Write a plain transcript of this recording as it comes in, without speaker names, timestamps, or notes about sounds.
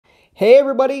Hey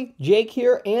everybody, Jake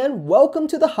here and welcome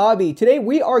to the hobby. Today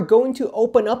we are going to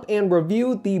open up and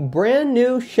review the brand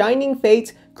new Shining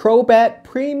Fates Crobat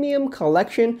Premium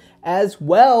Collection as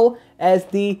well as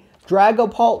the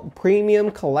Dragapult Premium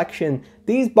Collection.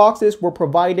 These boxes were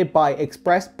provided by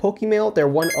Express Pokemail. They're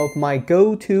one of my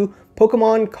go-to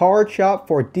Pokemon card shop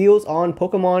for deals on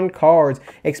Pokemon cards.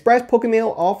 Express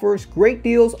Pokemail offers great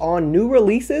deals on new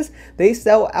releases. They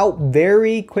sell out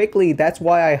very quickly. That's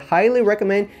why I highly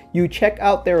recommend you check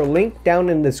out their link down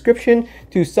in the description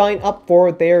to sign up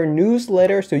for their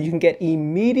newsletter so you can get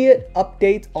immediate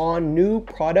updates on new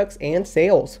products and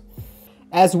sales.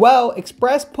 As well,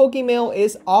 Express Pokemail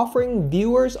is offering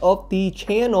viewers of the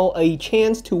channel a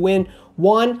chance to win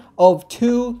one of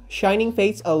two Shining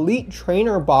Fates Elite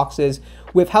Trainer boxes.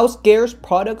 With how scarce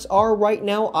products are right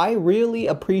now, I really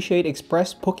appreciate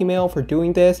Express Pokemail for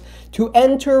doing this. To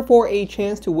enter for a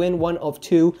chance to win one of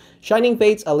two Shining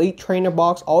Fates Elite Trainer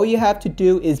box, all you have to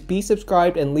do is be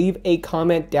subscribed and leave a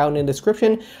comment down in the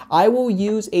description. I will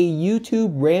use a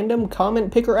YouTube random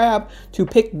comment picker app to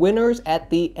pick winners at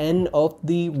the end of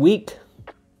the week.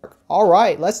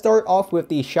 Alright, let's start off with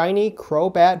the Shiny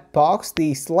Crobat box,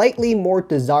 the slightly more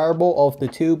desirable of the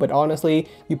two, but honestly,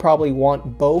 you probably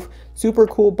want both. Super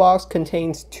cool box,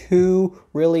 contains two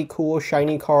really cool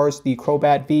shiny cards, the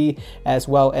Crobat V as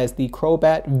well as the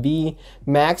Crobat V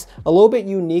Max. A little bit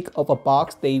unique of a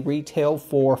box. They retail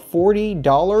for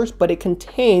 $40, but it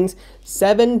contains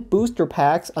 7 booster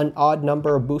packs, an odd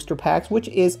number of booster packs, which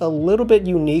is a little bit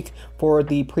unique for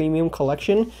the premium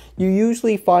collection. You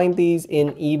usually find these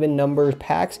in even numbered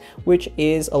packs, which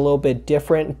is a little bit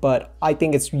different, but I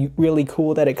think it's really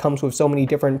cool that it comes with so many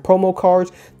different promo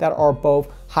cards that are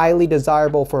both highly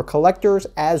desirable for collectors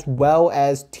as well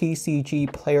as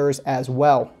TCG players as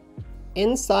well.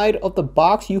 Inside of the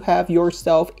box, you have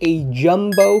yourself a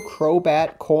Jumbo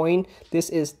Crobat coin. This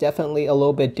is definitely a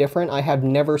little bit different. I have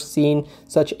never seen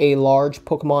such a large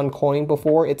Pokemon coin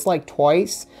before. It's like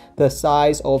twice the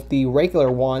size of the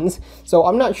regular ones. So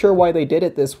I'm not sure why they did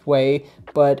it this way,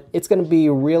 but it's going to be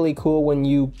really cool when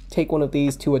you take one of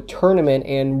these to a tournament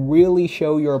and really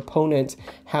show your opponents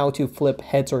how to flip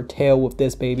heads or tail with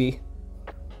this baby.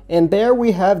 And there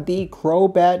we have the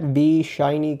Crobat V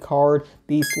shiny card,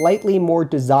 the slightly more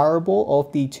desirable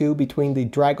of the two between the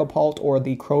Dragapult or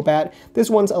the Crobat. This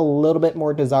one's a little bit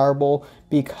more desirable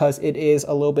because it is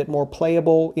a little bit more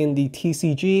playable in the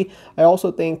TCG. I also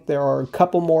think there are a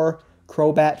couple more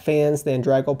Crobat fans than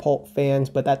Dragapult fans,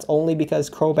 but that's only because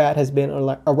Crobat has been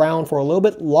around for a little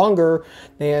bit longer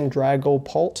than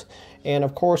Dragapult. And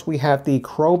of course we have the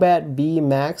Crobat V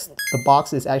Max. The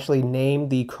box is actually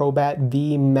named the Crobat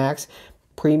V Max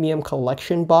Premium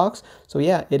Collection box. So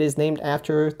yeah, it is named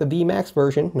after the V Max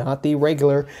version, not the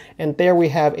regular. And there we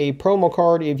have a promo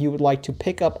card if you would like to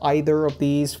pick up either of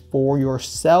these for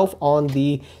yourself on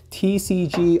the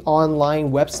TCG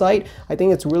online website. I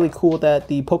think it's really cool that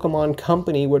the Pokemon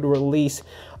Company would release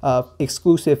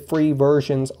exclusive free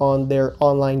versions on their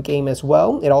online game as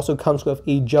well. It also comes with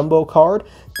a Jumbo card.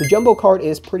 The Jumbo card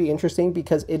is pretty interesting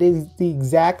because it is the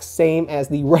exact same as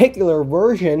the regular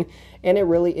version, and it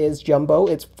really is Jumbo.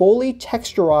 It's fully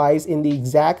texturized in the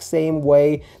exact same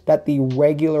way that the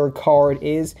regular card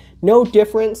is. No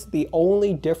difference. The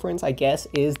only difference, I guess,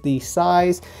 is the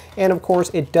size. And of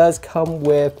course, it does come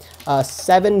with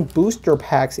 7 booster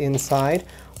packs inside.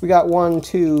 We got 1,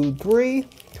 2, 3,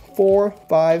 4,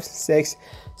 5, 6,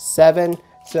 7.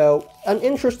 So an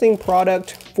interesting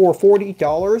product for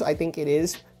 $40. I think it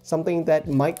is something that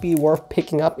might be worth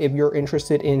picking up if you're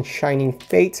interested in Shining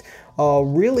Fates. A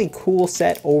really cool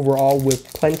set overall with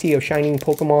plenty of shining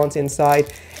Pokemons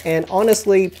inside, and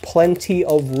honestly plenty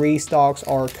of restocks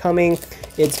are coming.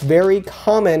 It's very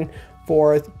common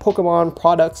for Pokemon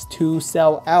products to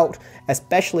sell out,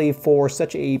 especially for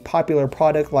such a popular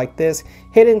product like this.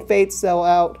 Hidden Fates sell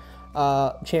out.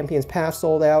 Champions Path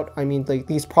sold out. I mean, like,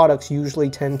 these products usually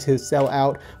tend to sell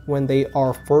out when they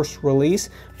are first released,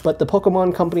 but the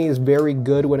Pokemon Company is very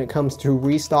good when it comes to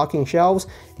restocking shelves,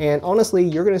 and honestly,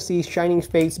 you're going to see Shining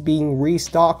Fates being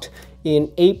restocked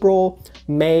in April,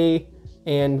 May,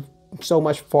 and so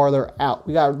much farther out.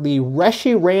 We got the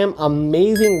Reshiram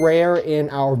Amazing Rare in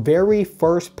our very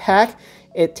first pack.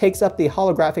 It takes up the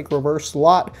holographic reverse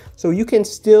slot, so you can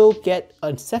still get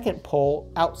a second pull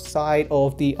outside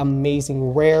of the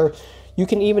Amazing Rare. You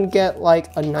can even get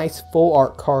like a nice full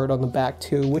art card on the back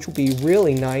too, which would be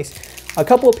really nice. A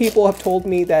couple of people have told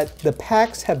me that the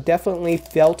packs have definitely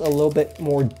felt a little bit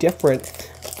more different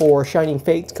for Shining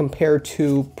Fates compared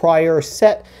to prior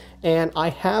set, and I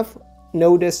have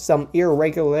notice some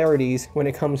irregularities when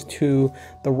it comes to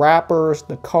the wrappers,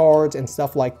 the cards, and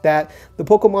stuff like that. The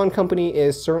Pokemon Company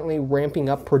is certainly ramping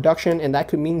up production, and that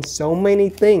could mean so many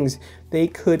things. They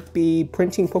could be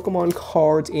printing Pokemon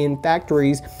cards in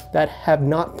factories that have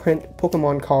not printed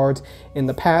Pokemon cards in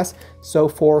the past, so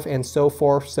forth and so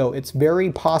forth. So it's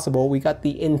very possible. We got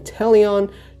the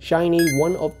Inteleon Shiny,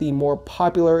 one of the more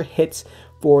popular hits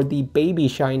for the baby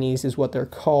shinies is what they're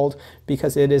called,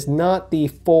 because it is not the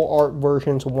full art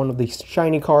versions of one of the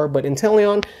shiny card, but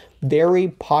Inteleon, very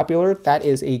popular. That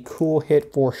is a cool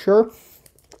hit for sure.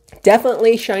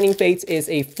 Definitely Shining Fates is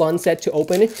a fun set to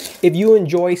open if you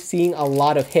enjoy seeing a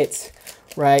lot of hits,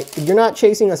 right? If you're not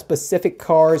chasing a specific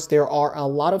cards, there are a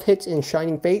lot of hits in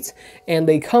Shining Fates, and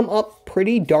they come up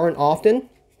pretty darn often.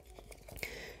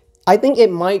 I think it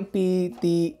might be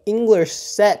the English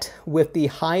set with the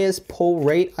highest pull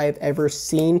rate I've ever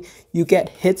seen. You get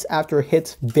hits after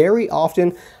hits very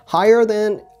often, higher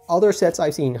than other sets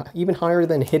I've seen, even higher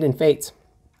than Hidden Fates.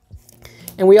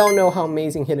 And we all know how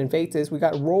amazing Hidden Fates is. We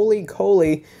got Roly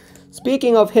Coly.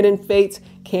 Speaking of Hidden Fates,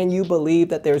 can you believe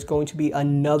that there's going to be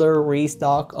another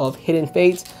restock of Hidden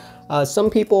Fates? Some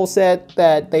people said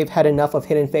that they've had enough of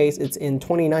Hidden Fates. It's in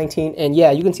 2019, and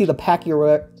yeah, you can see the pack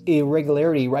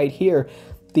irregularity right here.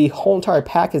 The whole entire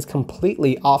pack is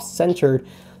completely off-centered.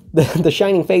 The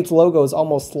Shining Fates logo is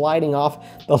almost sliding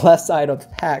off the left side of the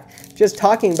pack. Just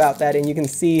talking about that, and you can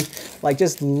see like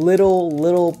just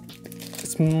little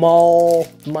small,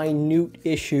 minute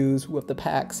issues with the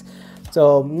packs.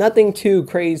 So nothing too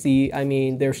crazy. I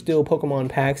mean, they're still Pokemon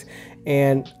packs,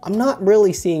 and I'm not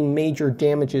really seeing major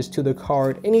damages to the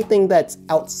card. Anything that's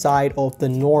outside of the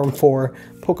norm for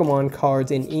Pokemon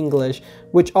cards in English,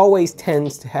 which always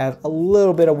tends to have a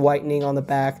little bit of whitening on the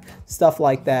back, stuff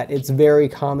like that. It's very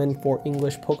common for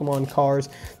English Pokemon cards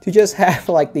to just have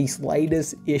like the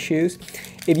slightest issues.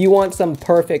 If you want some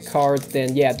perfect cards,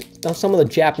 then yeah, some of the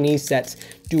Japanese sets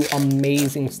do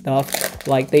amazing stuff.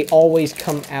 Like they always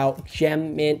come out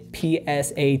Gem Mint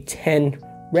PSA 10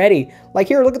 ready. Like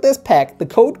here, look at this pack. The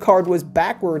code card was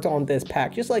backwards on this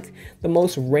pack, just like the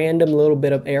most random little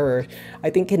bit of error. I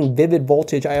think in Vivid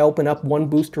Voltage, I opened up one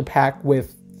booster pack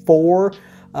with 4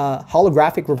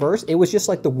 holographic reverse. It was just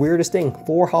like the weirdest thing,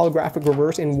 4 holographic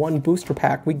reverse in one booster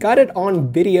pack. We got it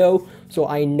on video, so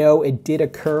I know it did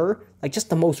occur. Like just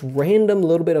the most random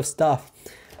little bit of stuff.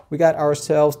 We got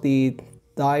ourselves the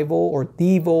Dival or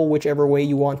Devil, whichever way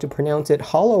you want to pronounce it,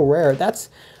 Holo Rare. That's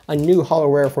a new Holo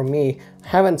Rare for me. I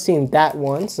haven't seen that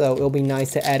one, so it'll be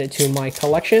nice to add it to my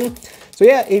collection. So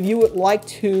yeah, if you would like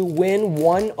to win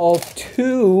one of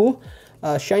 2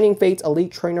 Shining Fates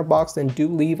Elite Trainer Box, then do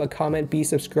leave a comment, be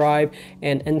subscribed,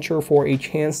 and enter for a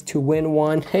chance to win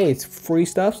one. Hey, it's free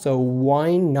stuff, so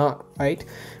why not, right?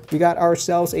 We got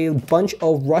ourselves a bunch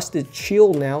of Rusted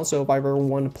Shield now, so if I ever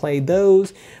want to play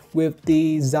those with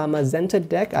the Zamazenta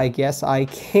deck, I guess I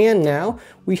can now.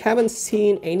 We haven't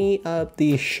seen any of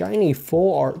the shiny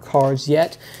full art cards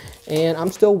yet, and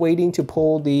I'm still waiting to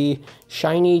pull the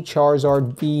shiny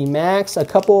Charizard V Max. A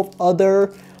couple of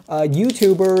other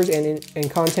YouTubers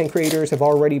and content creators have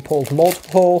already pulled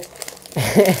multiple,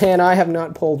 and I have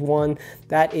not pulled one.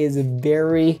 That is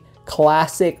very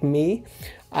classic me.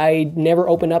 I never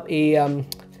opened up a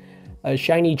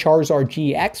shiny Charizard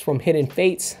GX from Hidden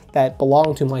Fates that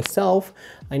belonged to myself.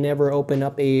 I never opened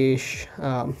up a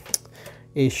shiny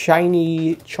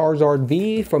Charizard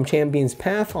V from Champion's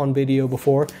Path on video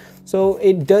before. So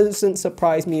it doesn't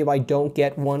surprise me if I don't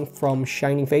get one from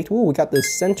Shining Fates. Ooh, we got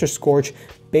this Center Scorch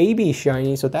Baby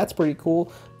Shiny, so that's pretty cool.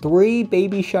 3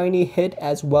 Baby Shiny hit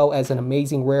as well as an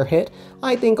amazing rare hit.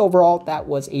 I think overall that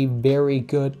was a very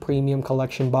good premium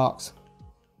collection box.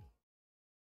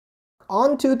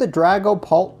 Onto the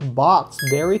Dragapult box.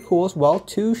 Very cool as well.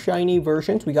 2 shiny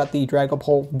versions. We got the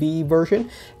Dragapult V version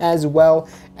as well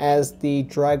as the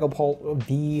Dragapult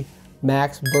V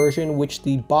Max version, which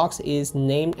the box is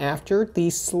named after. The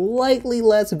slightly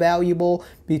less valuable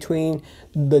between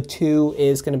the 2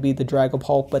 is going to be the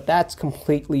Dragapult, but that's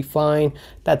completely fine.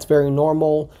 That's very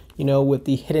normal. You know, with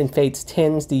the Hidden Fates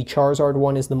tins, the Charizard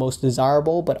one is the most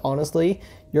desirable, but honestly,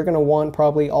 you're going to want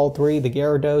probably all 3, the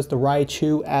Gyarados, the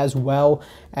Raichu, as well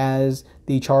as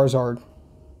the Charizard.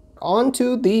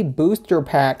 Onto the booster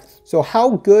pack. So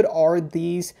how good are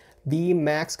these V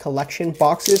Max collection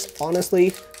boxes? Honestly,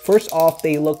 first off,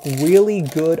 they look really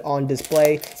good on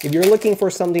display. If you're looking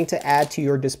for something to add to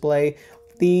your display,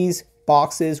 these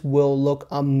boxes will look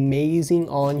amazing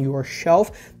on your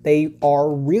shelf. They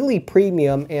are really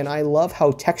premium, and I love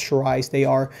how texturized they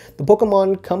are. The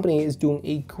Pokemon Company is doing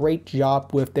a great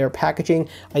job with their packaging.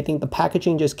 I think the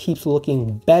packaging just keeps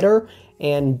looking better,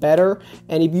 and better.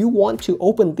 And if you want to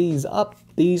open these up,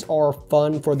 these are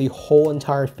fun for the whole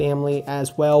entire family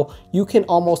as well. You can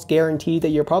almost guarantee that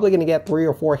you're probably going to get 3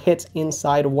 or 4 hits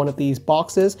inside of one of these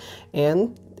boxes,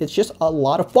 and it's just a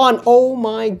lot of fun. Oh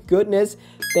my goodness,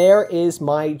 there is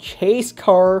my chase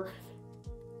card.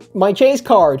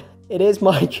 It is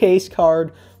my chase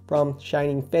card from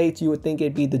Shining Fates. You would think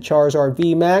it'd be the Charizard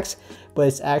VMAX, but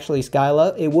it's actually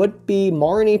Skyla. It would be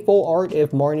Marnie full art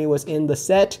if Marnie was in the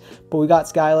set, but we got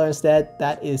Skyla instead.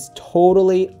 That is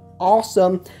totally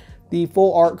awesome. The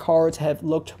full art cards have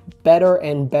looked better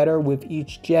and better with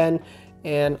each gen,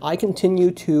 and I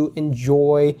continue to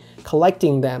enjoy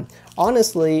collecting them.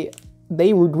 Honestly,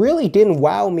 they really didn't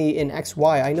wow me in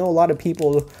XY. I know a lot of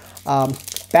people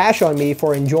bash on me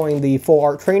for enjoying the full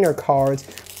art trainer cards,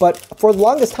 but for the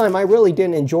longest time I really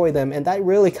didn't enjoy them, and that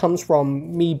really comes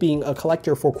from me being a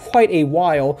collector for quite a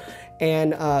while,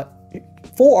 and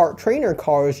full art trainer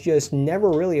cards just never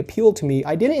really appealed to me.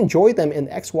 I didn't enjoy them in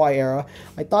the XY era.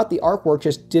 I thought the artwork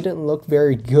just didn't look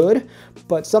very good,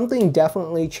 but something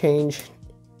definitely changed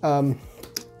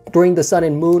during the Sun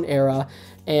and Moon era,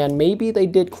 and maybe they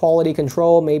did quality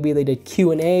control, maybe they did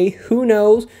Q&A, who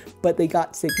knows, but they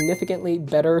got significantly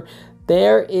better.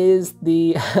 There is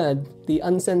the the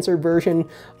uncensored version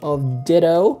of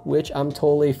Ditto, which I'm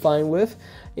totally fine with.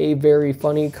 A very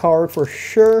funny card for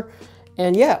sure.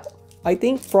 And yeah, I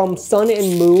think from Sun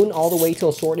and Moon all the way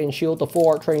till Sword and Shield, the full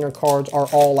art trainer cards are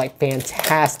all like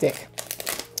fantastic.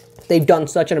 They've done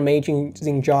such an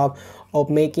amazing job of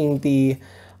making the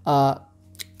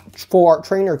full art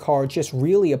trainer cards just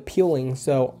really appealing.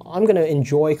 So I'm gonna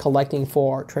enjoy collecting full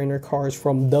art trainer cards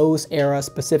from those eras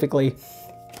specifically.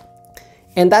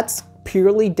 And that's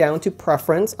purely down to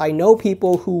preference. I know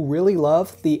people who really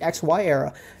love the XY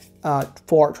era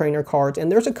full art trainer cards,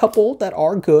 and there's a couple that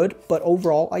are good, but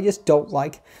overall I just don't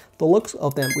like the looks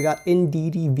of them. We got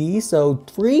NDDV, so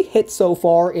 3 hits so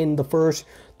far in the first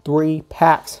 3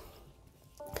 packs.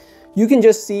 You can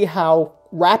just see how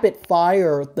rapid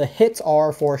fire the hits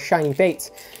are for Shining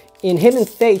Fates. In Hidden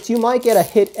Fates, you might get a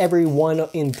hit every 1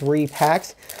 in 3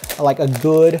 packs, like a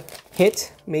good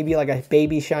hit, maybe like a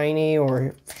baby shiny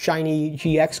or shiny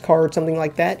GX card, something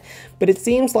like that. But it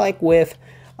seems like with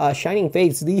Shining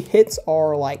Fates, the hits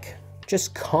are like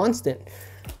just constant.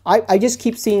 I just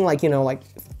keep seeing like, you know, like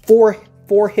 4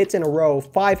 hits in a row,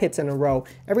 5 hits in a row.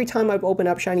 Every time I've opened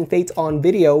up Shining Fates on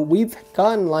video, we've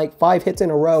gotten like 5 hits in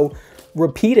a row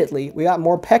repeatedly. We got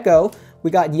Morpeko, we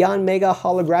got Yanmega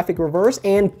holographic reverse,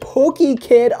 and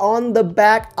Pokekid on the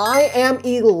back. I am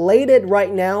elated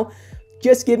right now.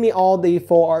 Just give me all the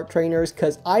full art trainers,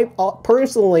 because I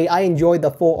personally enjoy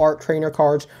the full art trainer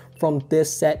cards from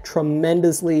this set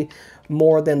tremendously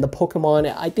more than the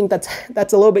Pokemon. I think that's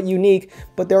a little bit unique,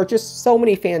 but there are just so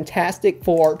many fantastic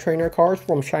full art trainer cards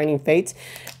from Shining Fates.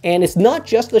 And it's not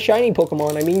just the shiny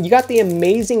Pokemon. I mean, you got the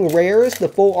amazing rares, the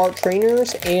full art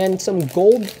trainers, and some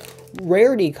gold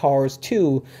rarity cards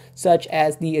too, such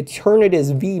as the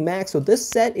Eternatus VMAX. So this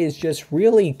set is just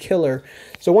really killer.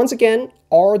 So once again,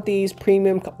 are these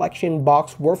premium collection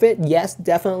box worth it? Yes,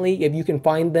 definitely. If you can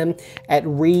find them at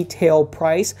retail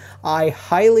price, I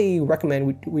highly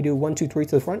recommend we do 1, 2, 3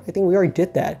 to the front. I think we already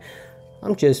did that.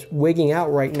 I'm just wigging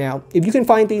out right now. If you can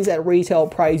find these at retail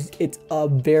price, it's a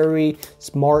very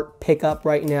smart pickup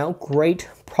right now. Great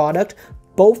product,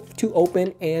 both to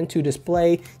open and to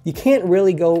display. You can't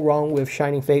really go wrong with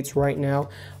Shining Fates right now.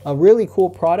 A really cool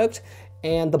product,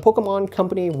 and the Pokemon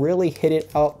Company really hit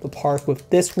it out the park with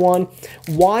this one.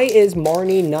 Why is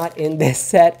Marnie not in this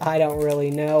set? I don't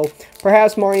really know.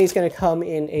 Perhaps Marnie's going to come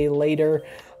in a later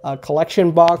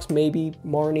collection box. Maybe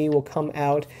Marnie will come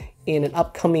out in an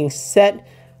upcoming set.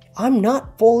 I'm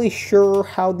not fully sure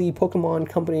how the Pokemon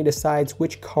Company decides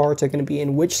which cards are going to be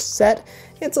in which set.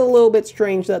 It's a little bit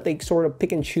strange that they sort of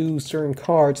pick and choose certain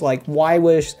cards. Like, why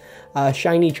was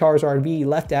Shiny Charizard V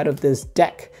left out of this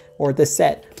deck or this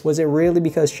set? Was it really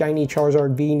because Shiny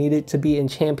Charizard V needed to be in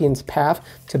Champion's Path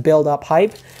to build up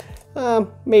hype?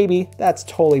 Maybe. That's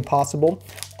totally possible.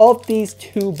 Of these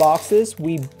 2 boxes,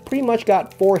 we pretty much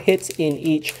got 4 hits in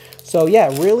each. So yeah,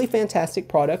 really fantastic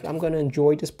product. I'm going to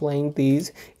enjoy displaying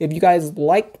these. If you guys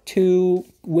like to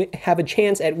have a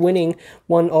chance at winning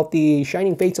one of the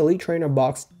Shining Fates Elite Trainer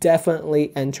box,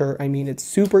 definitely enter. I mean, it's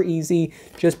super easy.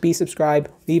 Just be subscribed,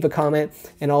 leave a comment,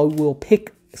 and I will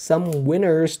pick some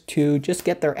winners to just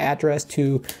get their address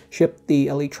to ship the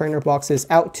Elite Trainer boxes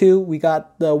out to. We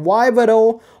got the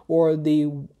Yveltal, or the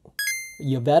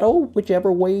Yveltal,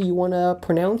 whichever way you want to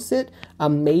pronounce it.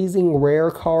 Amazing rare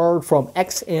card from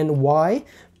X and Y.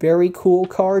 Very cool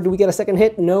card. Do we get a second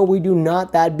hit? No, we do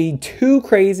not. That'd be too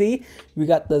crazy. We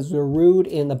got the Zarude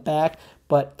in the back.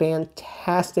 but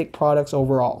fantastic products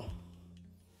overall.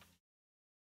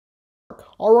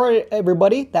 Alright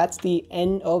everybody, that's the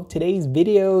end of today's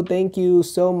video. Thank you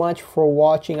so much for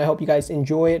watching. I hope you guys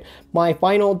enjoy it. My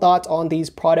final thoughts on these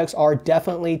products are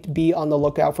definitely to be on the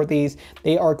lookout for these.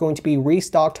 They are going to be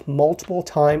restocked multiple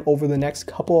times over the next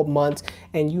couple of months,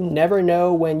 and you never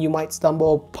know when you might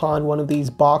stumble upon one of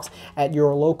these boxes at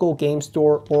your local game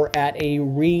store or at a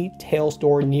retail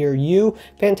store near you.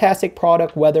 Fantastic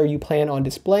product whether you plan on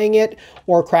displaying it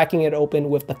or cracking it open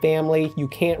with the family. You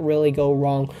can't really go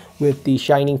wrong with the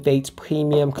Shining Fates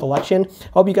Premium Collection.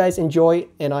 Hope you guys enjoy,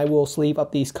 and I will sleeve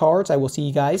up these cards. I will see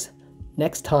you guys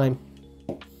next time.